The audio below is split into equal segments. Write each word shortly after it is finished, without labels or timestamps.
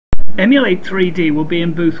Emulate3D will be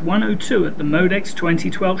in booth 102 at the MODEX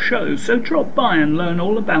 2012 show, so drop by and learn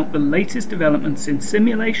all about the latest developments in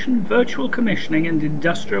simulation, virtual commissioning and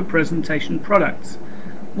industrial presentation products.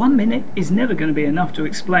 1 minute is never going to be enough to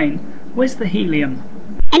explain. Where's the helium?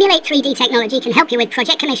 Emulate3D technology can help you with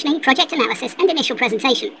project commissioning, project analysis and initial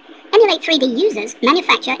presentation. Emulate3D users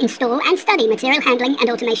manufacture, install and study material handling and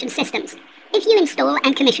automation systems. If you install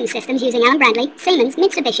and commission systems using Allen Bradley, Siemens,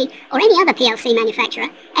 Mitsubishi or any other PLC manufacturer,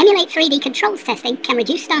 Emulate3D controls testing can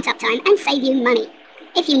reduce startup time and save you money.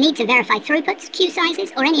 If you need to verify throughputs, queue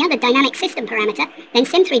sizes or any other dynamic system parameter, then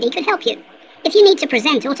Sim3D could help you. If you need to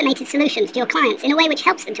present automated solutions to your clients in a way which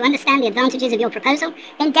helps them to understand the advantages of your proposal,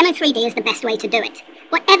 then Demo3D is the best way to do it.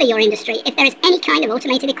 Whatever your industry, if there is any kind of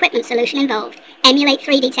automated equipment solution involved,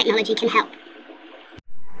 Emulate3D technology can help.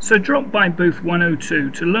 So drop by booth 102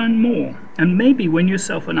 to learn more and maybe win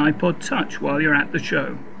yourself an iPod Touch while you're at the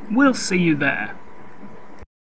show. We'll see you there.